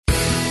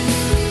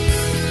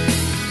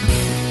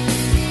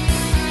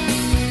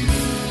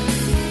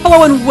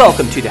Hello and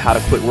welcome to the How to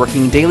Quit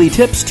Working Daily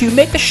Tips to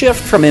make the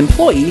shift from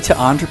employee to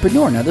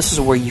entrepreneur. Now, this is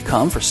where you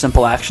come for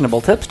simple,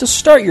 actionable tips to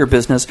start your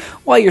business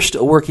while you're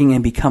still working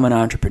and become an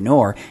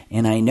entrepreneur.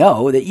 And I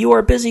know that you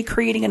are busy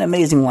creating an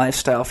amazing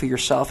lifestyle for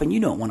yourself and you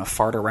don't want to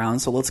fart around,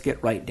 so let's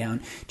get right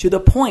down to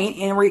the point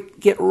and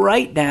get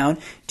right down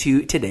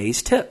to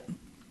today's tip.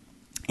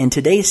 And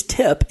today's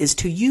tip is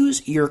to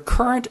use your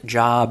current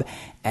job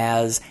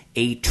as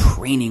a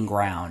training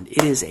ground.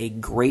 It is a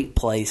great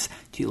place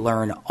to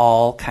learn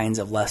all kinds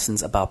of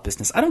lessons about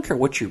business. I don't care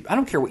what you do. I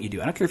don't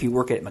care if you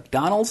work at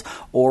McDonald's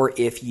or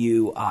if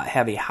you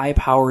have a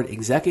high-powered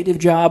executive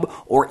job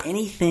or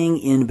anything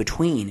in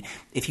between.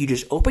 If you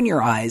just open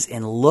your eyes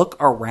and look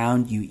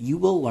around you, you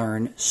will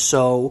learn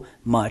so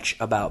much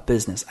about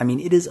business. I mean,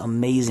 it is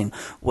amazing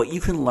what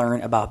you can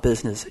learn about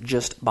business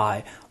just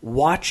by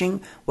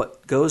watching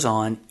what goes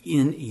on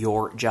in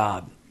your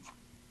job.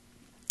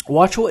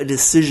 Watch what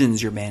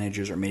decisions your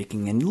managers are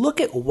making and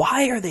look at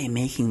why are they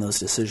making those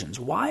decisions.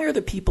 Why are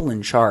the people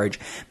in charge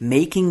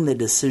making the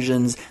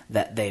decisions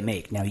that they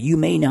make? Now, you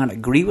may not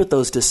agree with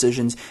those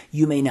decisions.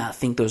 You may not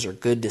think those are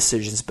good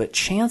decisions, but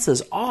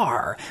chances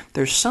are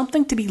there's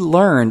something to be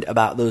learned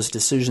about those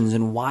decisions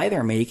and why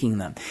they're making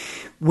them.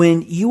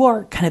 When you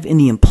are kind of in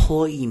the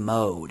employee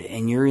mode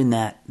and you're in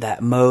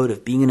that mode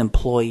of being an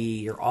employee,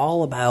 you're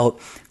all about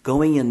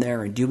going in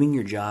there and doing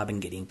your job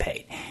and getting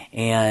paid.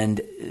 And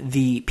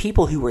the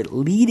people who are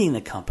leading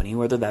the company,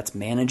 whether that's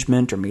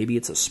management or maybe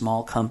it's a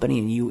small company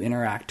and you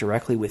interact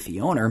directly with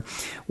the owner,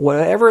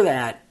 whatever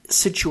that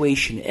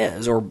situation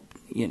is, or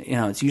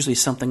it's usually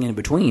something in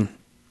between.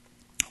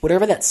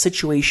 Whatever that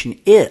situation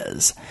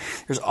is,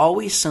 there's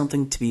always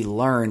something to be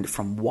learned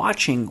from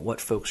watching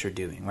what folks are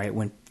doing, right?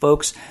 When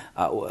folks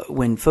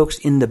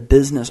in the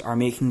business are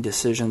making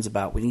decisions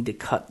about we need to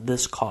cut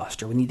this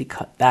cost or we need to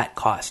cut that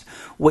cost,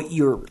 what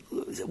you're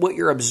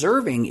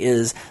observing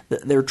is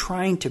that they're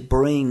trying to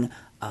bring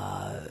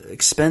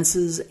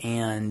expenses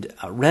and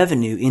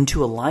revenue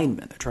into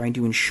alignment. They're trying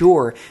to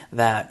ensure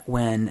that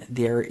when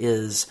there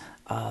is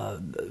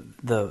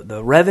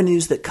the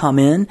revenues that come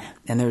in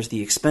and there's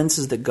the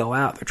expenses that go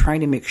out, they're trying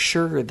to make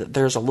sure that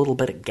there's a little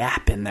bit of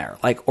gap in there,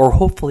 or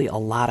hopefully a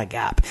lot of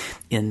gap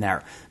in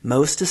there.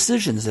 Most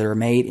decisions that are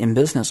made in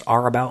business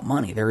are about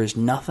money. There is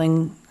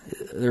nothing,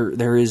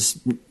 there is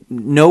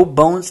no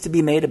bones to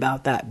be made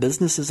about that.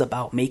 Business is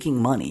about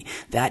making money.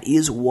 That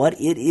is what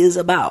it is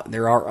about.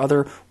 There are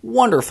other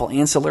wonderful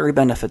ancillary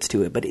benefits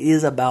to it, but it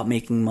is about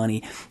making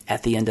money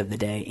at the end of the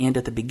day and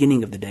at the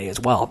beginning of the day as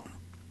well.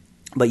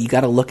 But you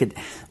got to look at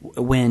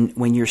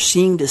when you're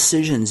seeing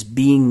decisions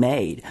being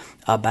made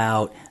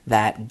about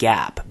that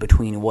gap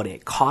between what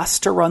it costs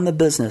to run the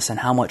business and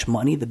how much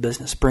money the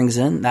business brings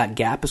in. That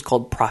gap is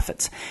called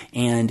profits.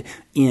 And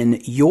in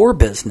your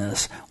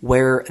business,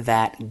 where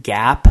that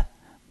gap,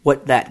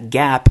 what that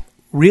gap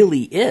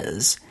really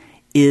is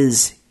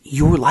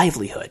your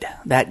livelihood.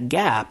 That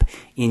gap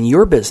in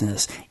your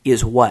business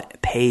is what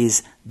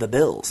pays the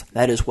bills.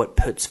 That is what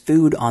puts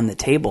food on the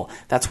table.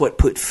 That's what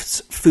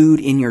puts food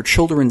in your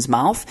children's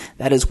mouth.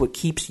 That is what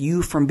keeps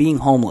you from being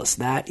homeless.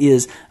 That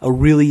is a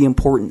really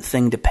important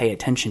thing to pay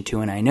attention to.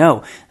 And I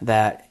know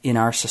that in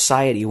our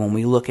society, when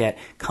we look at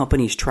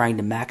companies trying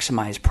to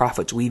maximize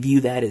profits, we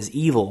view that as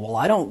evil. Well,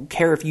 I don't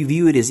care if you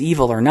view it as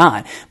evil or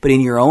not, but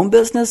in your own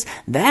business,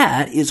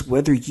 that is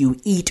whether you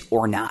eat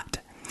or not.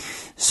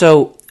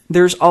 So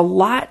there's a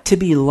lot to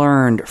be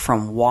learned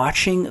from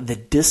watching the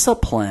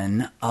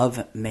discipline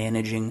of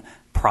managing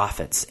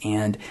profits.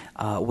 And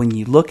when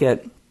you look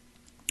at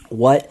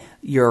what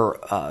your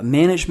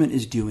management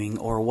is doing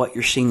or what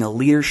you're seeing the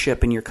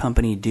leadership in your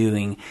company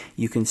doing,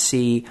 you can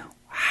see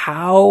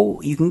how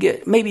you can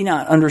maybe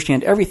not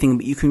understand everything,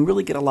 but you can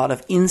really get a lot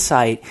of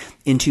insight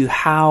into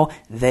how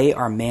they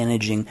are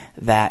managing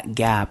that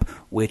gap,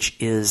 which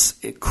is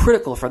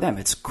critical for them.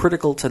 It's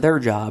critical to their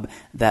job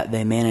that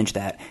they manage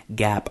that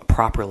gap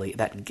properly,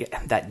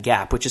 that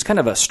gap, which is kind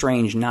of a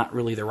strange, not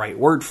really the right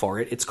word for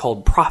it. It's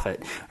called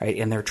profit, right?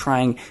 And they're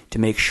trying to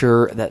make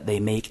sure that they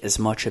make as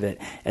much of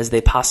it as they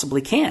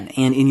possibly can.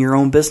 And in your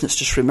own business,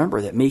 just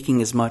remember that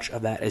making as much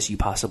of that as you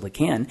possibly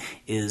can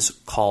is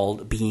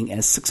called being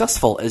as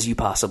successful as you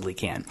possibly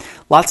can.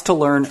 Lots to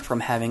learn from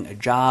having a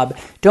job.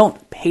 Don't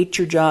hate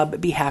your job, but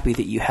be happy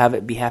that you have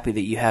it. Be happy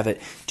that you have it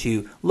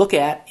to look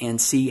at and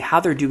see how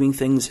they're doing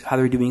things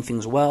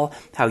well,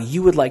 how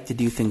you would like to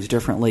do things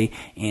differently,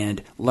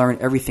 and learn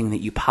everything that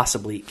you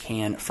possibly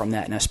can from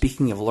that. Now,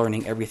 speaking of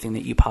learning everything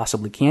that you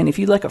possibly can, if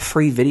you'd like a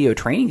free video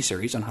training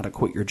series on how to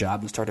quit your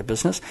job and start a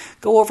business,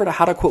 go over to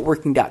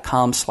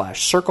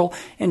howtoquitworking.com/circle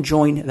and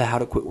join the How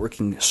to Quit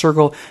Working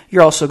Circle.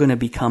 You're also going to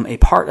become a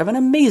part of an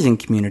amazing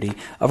community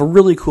of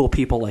really cool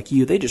people like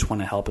you. They just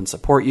want to help and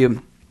support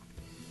you.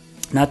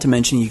 Not to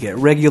mention, you get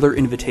regular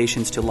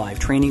invitations to live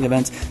training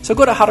events. So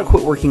go to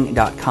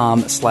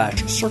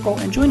howtoquitworking.com/circle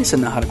and join us in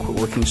the How to Quit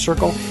Working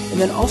Circle.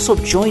 And then also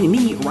join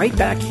me right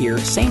back here,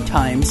 same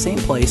time, same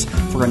place,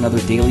 for another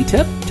daily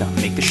tip to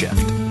make the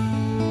shift.